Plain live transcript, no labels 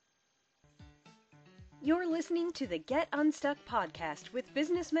You're listening to the Get Unstuck podcast with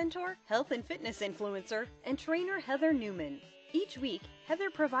business mentor, health and fitness influencer, and trainer Heather Newman. Each week,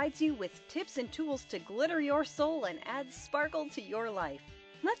 Heather provides you with tips and tools to glitter your soul and add sparkle to your life.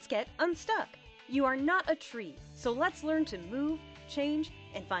 Let's get unstuck. You are not a tree, so let's learn to move, change,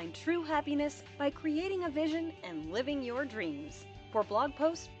 and find true happiness by creating a vision and living your dreams. For blog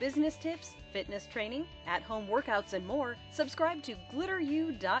posts, business tips, fitness training, at-home workouts, and more, subscribe to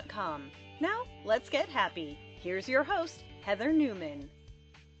glitteru.com. Now, let's get happy. Here's your host, Heather Newman.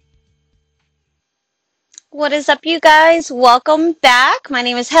 What is up, you guys? Welcome back. My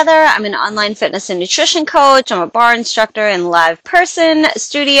name is Heather. I'm an online fitness and nutrition coach. I'm a bar instructor and live person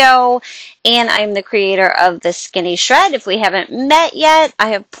studio, and I'm the creator of The Skinny Shred. If we haven't met yet, I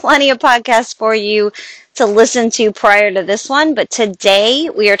have plenty of podcasts for you to listen to prior to this one, but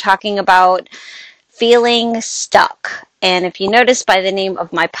today we are talking about feeling stuck. And if you notice by the name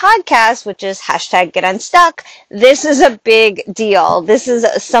of my podcast, which is hashtag Get Unstuck, this is a big deal. This is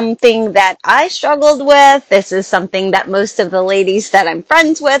something that I struggled with. This is something that most of the ladies that I'm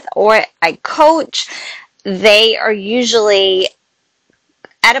friends with or I coach, they are usually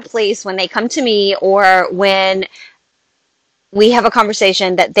at a place when they come to me or when we have a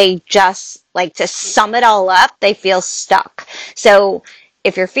conversation that they just like to sum it all up, they feel stuck. So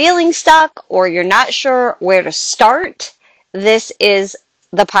if you're feeling stuck or you're not sure where to start, this is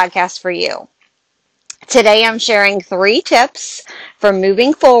the podcast for you. Today I'm sharing 3 tips for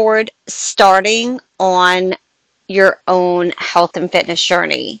moving forward, starting on your own health and fitness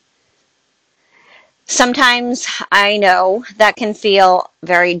journey. Sometimes I know that can feel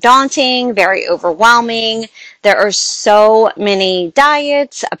very daunting, very overwhelming. There are so many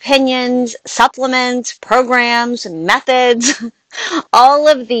diets, opinions, supplements, programs, methods. All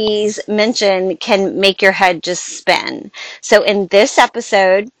of these mentioned can make your head just spin. So in this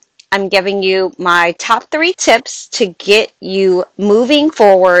episode, I'm giving you my top 3 tips to get you moving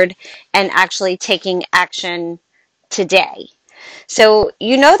forward and actually taking action today. So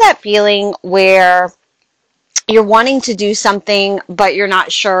you know that feeling where you're wanting to do something, but you're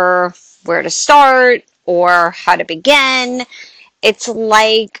not sure where to start or how to begin. It's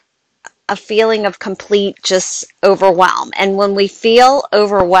like a feeling of complete just overwhelm. And when we feel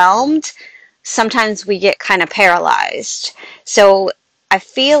overwhelmed, sometimes we get kind of paralyzed. So I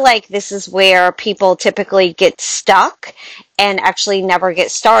feel like this is where people typically get stuck and actually never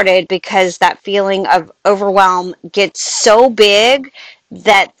get started because that feeling of overwhelm gets so big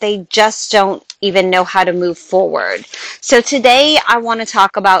that they just don't even know how to move forward. So today I want to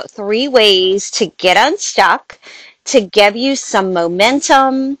talk about 3 ways to get unstuck, to give you some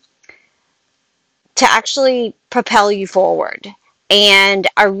momentum, to actually propel you forward. And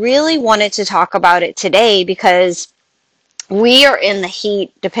I really wanted to talk about it today because we are in the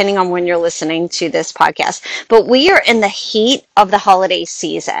heat, depending on when you're listening to this podcast, but we are in the heat of the holiday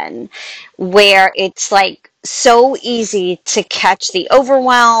season where it's like so easy to catch the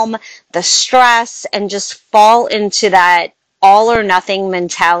overwhelm, the stress, and just fall into that all or nothing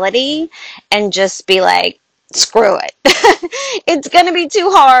mentality and just be like, screw it. It's going to be too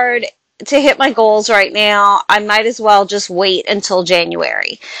hard to hit my goals right now. I might as well just wait until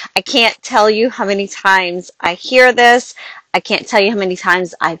January. I can't tell you how many times I hear this. I can't tell you how many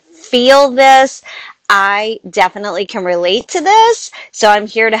times I feel this. I definitely can relate to this. So I'm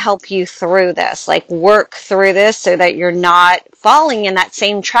here to help you through this, like work through this so that you're not falling in that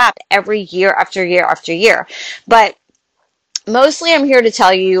same trap every year after year after year. But mostly I'm here to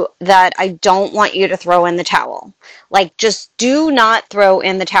tell you that I don't want you to throw in the towel. Like, just do not throw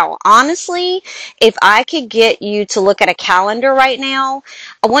in the towel. Honestly, if I could get you to look at a calendar right now,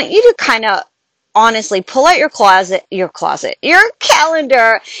 I want you to kind of honestly pull out your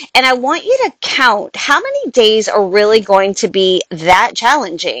calendar, and I want you to count how many days are really going to be that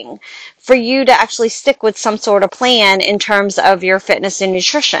challenging for you to actually stick with some sort of plan in terms of your fitness and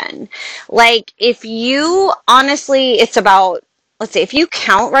nutrition. Like, if you honestly, it's about, let's say, if you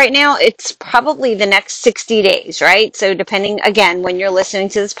count right now, it's probably the next 60 days, right? So depending, again, when you're listening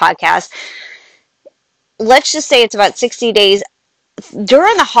to this podcast, let's just say it's about 60 days.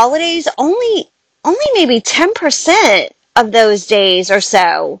 During the holidays, only maybe 10% of those days or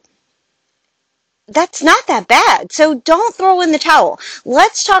so. That's not that bad. So don't throw in the towel.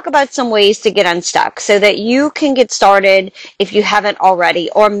 Let's talk about some ways to get unstuck so that you can get started if you haven't already.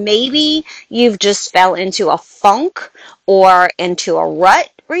 Or maybe you've just fell into a funk or into a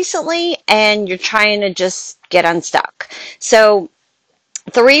rut recently and you're trying to just get unstuck. So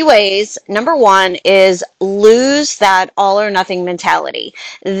 3 ways. Number 1 is lose that all or nothing mentality.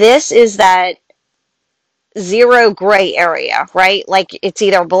 This is that zero gray area, right? Like it's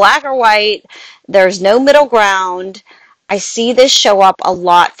either black or white. There's no middle ground. I see this show up a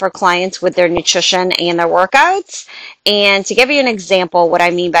lot for clients with their nutrition and their workouts. And to give you an example, what I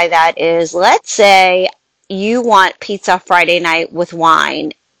mean by that is, let's say you want pizza Friday night with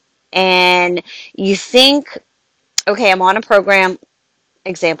wine, and you think, okay, I'm on a program.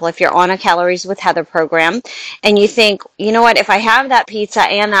 Example, if you're on a Calories with Heather program and you think, you know what, if I have that pizza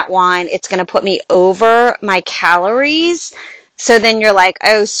and that wine, it's going to put me over my calories. So then you're like,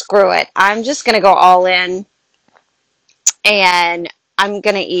 oh, screw it. I'm just going to go all in and I'm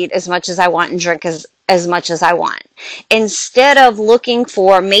going to eat as much as I want and drink as much as I want. Instead of looking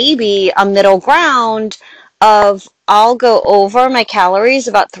for maybe a middle ground of, I'll go over my calories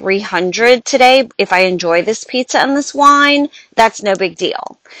about 300 today if I enjoy this pizza and this wine, that's no big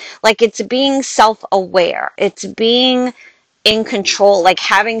deal. Like, it's being self-aware. It's being in control, like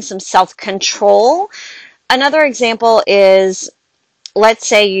having some self-control. Another example is, let's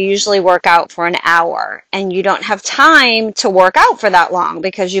say you usually work out for an hour and you don't have time to work out for that long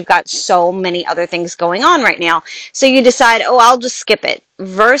because you've got so many other things going on right now. So you decide, oh, I'll just skip it,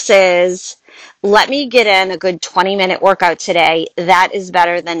 versus let me get in a good 20-minute workout today. That is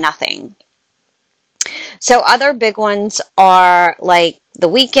better than nothing. So other big ones are like the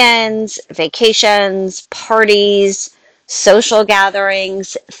weekends, vacations, parties, social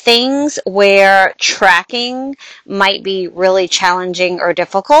gatherings, things where tracking might be really challenging or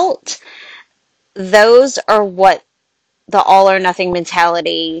difficult. Those are what the all or nothing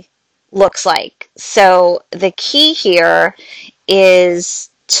mentality looks like. So the key here is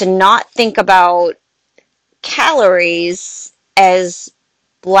to not think about calories as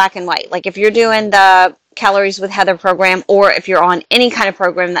black and white. Like if you're doing the Calories with Heather program, or if you're on any kind of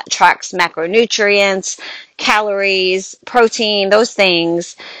program that tracks macronutrients, calories, protein, those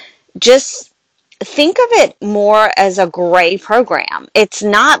things, just think of it more as a gray program. It's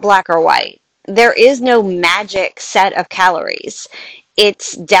not black or white. There is no magic set of calories.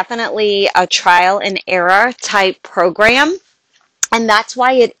 It's definitely a trial and error type program. And that's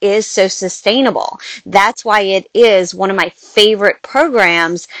why it is so sustainable. That's why it is one of my favorite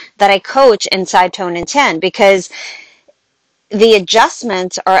programs that I coach inside Tone and 10, because the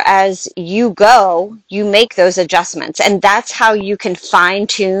adjustments are as you go, you make those adjustments. And that's how you can fine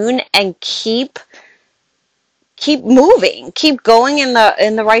tune and keep moving, keep going in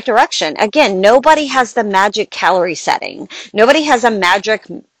the right direction. Again, nobody has the magic calorie setting. Nobody has a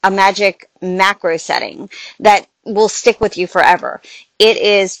magic macro setting that will stick with you forever. It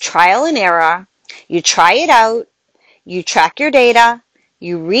is trial and error. You try it out, you track your data,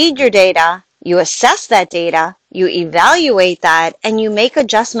 you read your data, you assess that data, you evaluate that, and you make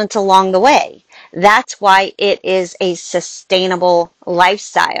adjustments along the way. That's why it is a sustainable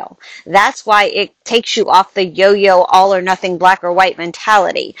lifestyle. That's why it takes you off the yo-yo, all or nothing, black or white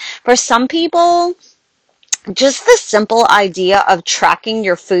mentality. For some people, just the simple idea of tracking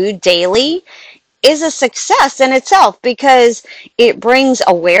your food daily is a success in itself, because it brings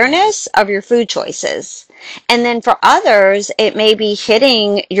awareness of your food choices. And then for others, it may be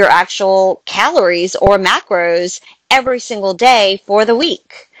hitting your actual calories or macros every single day for the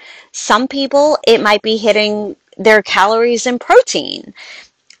week. Some people, it might be hitting their calories and protein.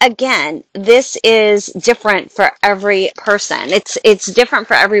 Again, this is different for every person. It's different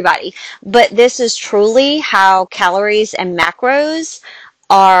for everybody. But this is truly how calories and macros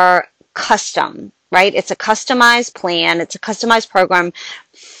are custom, right? It's a customized plan. It's a customized program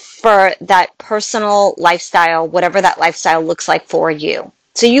for that personal lifestyle, whatever that lifestyle looks like for you.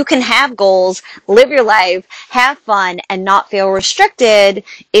 So you can have goals, live your life, have fun, and not feel restricted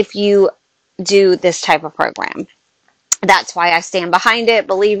if you do this type of program. That's why I stand behind it.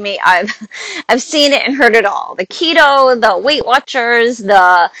 Believe me, I've seen it and heard it all. The keto, the Weight Watchers,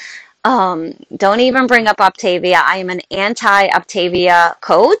 the don't even bring up Optavia. I am an anti-Optavia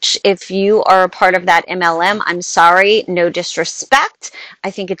coach. If you are a part of that MLM, I'm sorry, no disrespect. I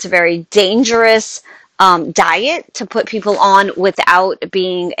think it's a very dangerous diet to put people on without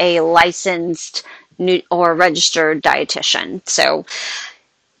being a licensed or registered dietitian. So,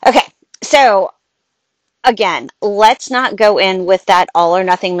 okay. So again, let's not go in with that all or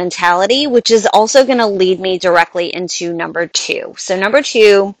nothing mentality, which is also going to lead me directly into number 2. So number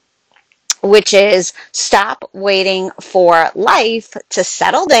 2, which is stop waiting for life to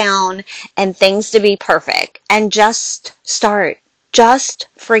settle down and things to be perfect, and just start. Just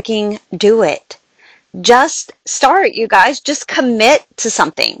freaking do it. Just start, you guys. Just commit to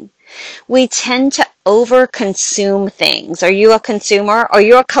something. We tend to overconsume things. Are you a consumer? Are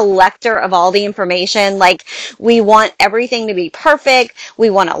you a collector of all the information? Like, we want everything to be perfect. We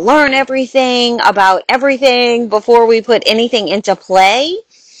want to learn everything about everything before we put anything into play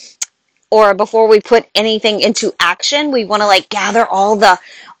or before we put anything into action. We want to like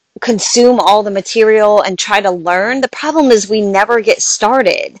consume all the material and try to learn. The problem is we never get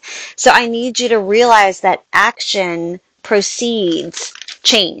started. So I need you to realize that action precedes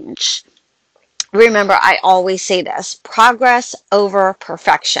change. Remember, I always say this, progress over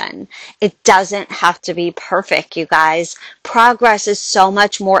perfection. It doesn't have to be perfect, you guys. Progress is so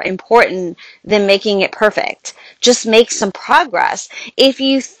much more important than making it perfect. Just make some progress. If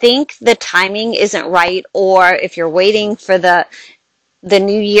you think the timing isn't right, or if you're waiting for the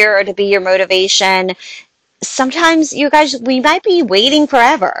new year to be your motivation, sometimes you guys, we might be waiting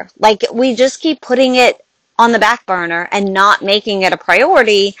forever. Like, we just keep putting it on the back burner and not making it a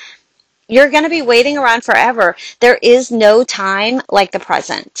priority. You're going to be waiting around forever. There is no time like the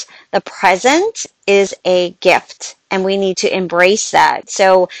present. The present is a gift, and we need to embrace that.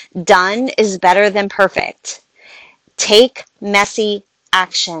 So done is better than perfect. Take messy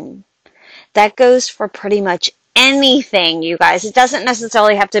action. That goes for pretty much anything, you guys. It doesn't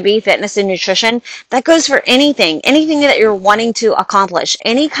necessarily have to be fitness and nutrition. That goes for anything that you're wanting to accomplish,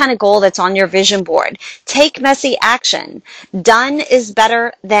 any kind of goal that's on your vision board. Take messy action. Done is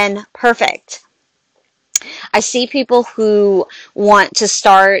better than perfect. I see people who want to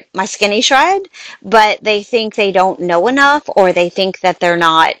start My Skinny Shred, but they think they don't know enough, or they think that they're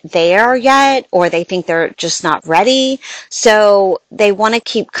not there yet, or they think they're just not ready. So they want to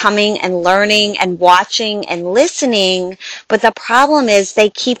keep coming and learning and watching and listening, but the problem is they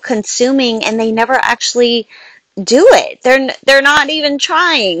keep consuming and they never actually do it. They're not even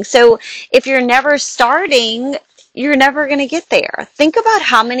trying. So if you're never starting, you're never going to get there. Think about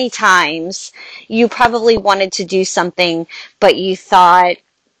how many times you probably wanted to do something, but you thought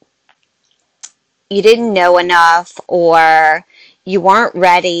you didn't know enough, or you weren't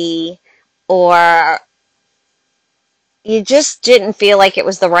ready, or you just didn't feel like it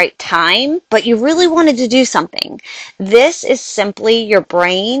was the right time, but you really wanted to do something. This is simply your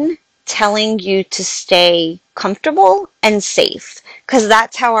brain telling you to stay comfortable and safe, because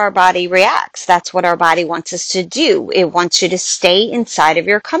that's how our body reacts. That's what our body wants us to do. It wants you to stay inside of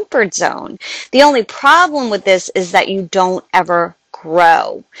your comfort zone. The only problem with this is that you don't ever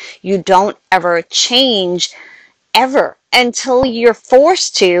grow. You don't ever change ever until you're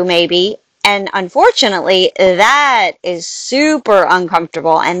forced to, maybe. And unfortunately, that is super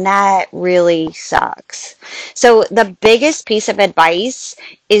uncomfortable, and that really sucks. So the biggest piece of advice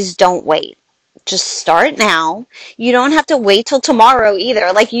is don't wait. Just start now. You don't have to wait till tomorrow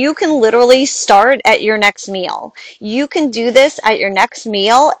either. Like, you can literally start at your next meal. You can do this at your next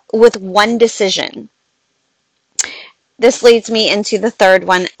meal with one decision. This leads me into the third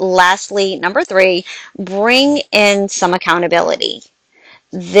one. Lastly, number 3, bring in some accountability.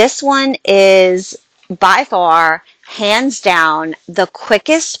 This one is by far, hands down, the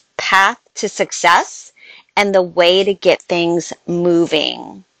quickest path to success and the way to get things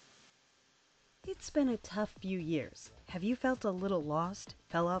moving. It's been a tough few years. Have you felt a little lost,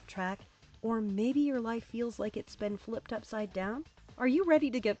 fell off track, or maybe your life feels like it's been flipped upside down? Are you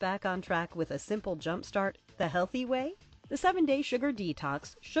ready to get back on track with a simple jumpstart, the healthy way? The 7-Day Sugar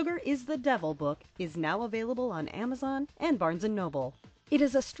Detox, Sugar is the Devil book is now available on Amazon and Barnes & Noble. It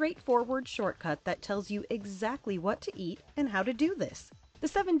is a straightforward shortcut that tells you exactly what to eat and how to do this. The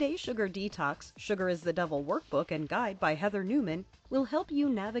 7-Day Sugar Detox, Sugar is the Devil workbook and guide by Heather Newman will help you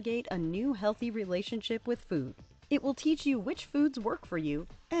navigate a new healthy relationship with food. It will teach you which foods work for you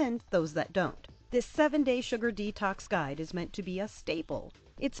and those that don't. This 7-Day Sugar Detox guide is meant to be a staple.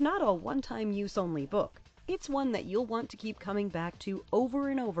 It's not a one-time use only book. It's one that you'll want to keep coming back to over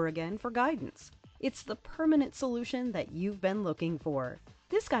and over again for guidance. It's the permanent solution that you've been looking for.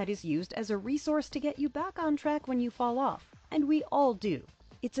 This guide is used as a resource to get you back on track when you fall off, and we all do.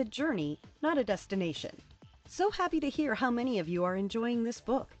 It's a journey, not a destination. So happy to hear how many of you are enjoying this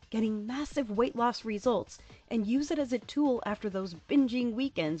book, getting massive weight loss results, and use it as a tool after those binging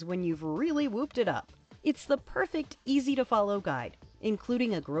weekends when you've really whooped it up. It's the perfect, easy-to-follow guide,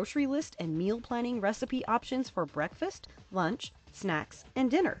 including a grocery list and meal planning recipe options for breakfast, lunch, snacks,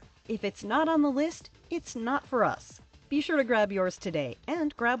 and dinner. If it's not on the list, it's not for us. Be sure to grab yours today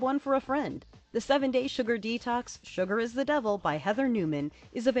and grab one for a friend. The 7-Day Sugar Detox, Sugar is the Devil by Heather Newman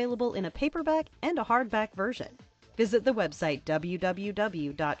is available in a paperback and a hardback version. Visit the website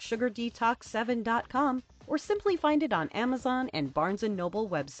www.sugardetox7.com or simply find it on Amazon and Barnes & Noble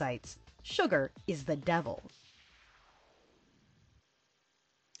websites. Sugar is the Devil.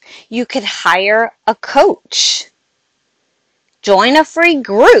 You could hire a coach. Join a free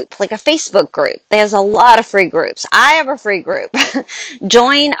group, like a Facebook group. There's a lot of free groups. I have a free group.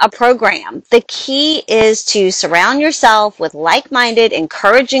 Join a program. The key is to surround yourself with like-minded,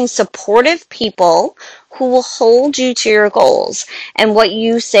 encouraging, supportive people who will hold you to your goals and what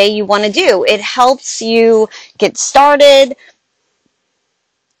you say you want to do. It helps you get started.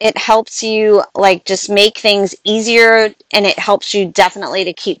 It helps you just make things easier, and it helps you definitely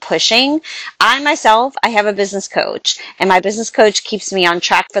to keep pushing. I have a business coach, and my business coach keeps me on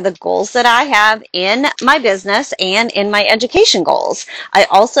track for the goals that I have in my business and in my education goals. I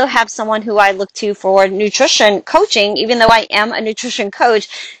also have someone who I look to for nutrition coaching, even though I am a nutrition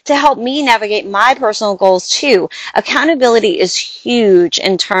coach, to help me navigate my personal goals too. Accountability is huge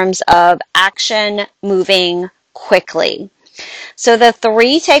in terms of action moving quickly. So the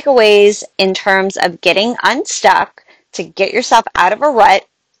 3 takeaways in terms of getting unstuck to get yourself out of a rut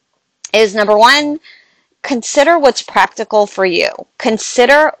is, number 1, consider what's practical for you.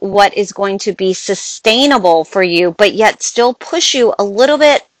 Consider what is going to be sustainable for you, but yet still push you a little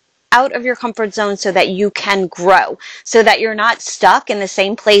bit out of your comfort zone so that you can grow, so that you're not stuck in the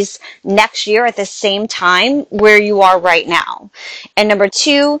same place next year at the same time where you are right now. And number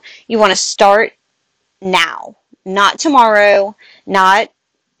 2, you want to start now. Not tomorrow, not,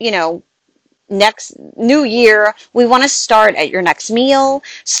 next new year. We want to start at your next meal,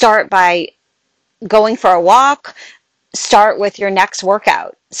 start by going for a walk, start with your next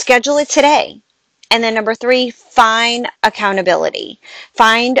workout. Schedule it today. And then number 3, find accountability.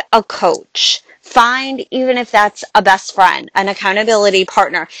 Find a coach. Find, even if that's a best friend, an accountability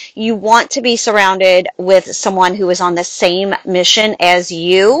partner. You want to be surrounded with someone who is on the same mission as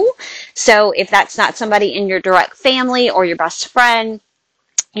you. So if that's not somebody in your direct family or your best friend,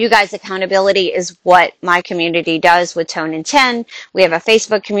 you guys, accountability is what my community does with Tone and 10. We have a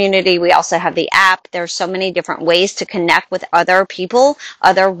Facebook community. We also have the app. There's so many different ways to connect with other people,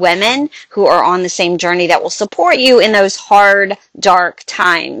 other women who are on the same journey that will support you in those hard, dark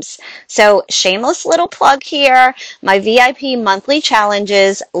times. So shameless little plug here. My VIP monthly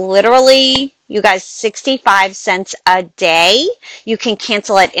challenges, literally, you guys, 65 cents a day. You can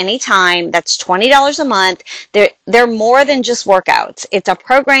cancel at any time. That's $20 a month. They're more than just workouts. It's a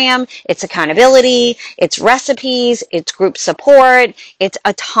program. It's accountability. It's recipes. It's group support. It's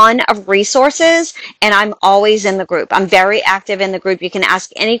a ton of resources. And I'm always in the group. I'm very active in the group. You can ask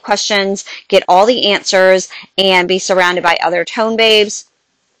any questions, get all the answers, and be surrounded by other Tone babes.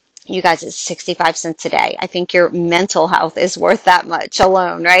 You guys, it's 65 cents a day. I think your mental health is worth that much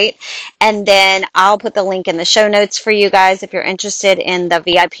alone, right? And then I'll put the link in the show notes for you guys if you're interested in the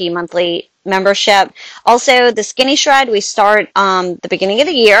VIP monthly membership. Also, the Skinny Shred, we start the beginning of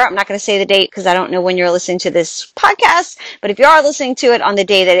the year. I'm not going to say the date because I don't know when you're listening to this podcast, but if you are listening to it on the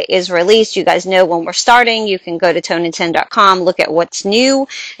day that it is released, you guys know when we're starting. You can go to toneand10.com, look at what's new,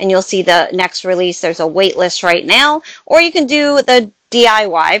 and you'll see the next release. There's a wait list right now, or you can do the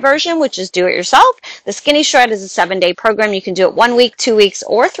DIY version, which is do it yourself. The Skinny Shred is a 7-day program. You can do it 1 week, 2 weeks,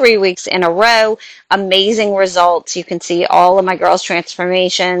 or 3 weeks in a row. Amazing results. You can see all of my girls'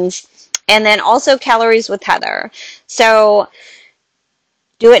 transformations. And then also Calories with Heather. So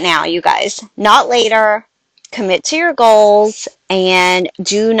do it now, you guys. Not later. Commit to your goals and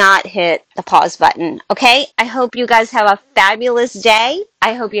do not hit the pause button. Okay? I hope you guys have a fabulous day.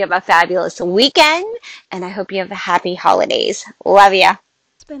 I hope you have a fabulous weekend. And I hope you have a happy holidays. Love ya.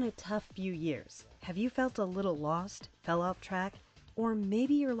 It's been a tough few years. Have you felt a little lost, fell off track, or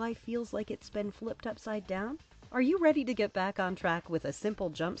maybe your life feels like it's been flipped upside down? Are you ready to get back on track with a simple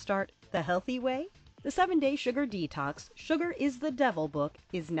jumpstart, the healthy way? The 7-Day Sugar Detox, Sugar is the Devil book,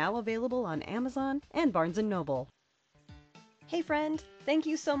 is now available on Amazon and Barnes & Noble. Hey friend, thank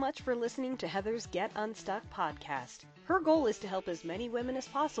you so much for listening to Heather's Get Unstuck podcast. Her goal is to help as many women as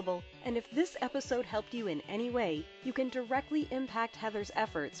possible, and if this episode helped you in any way, you can directly impact Heather's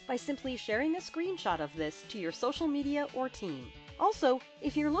efforts by simply sharing a screenshot of this to your social media or team. Also,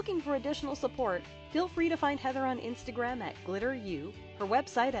 if you're looking for additional support, feel free to find Heather on Instagram at GlitterU, her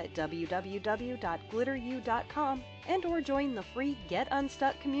website at www.glitteru.com, and or join the free Get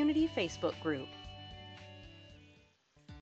Unstuck community Facebook group.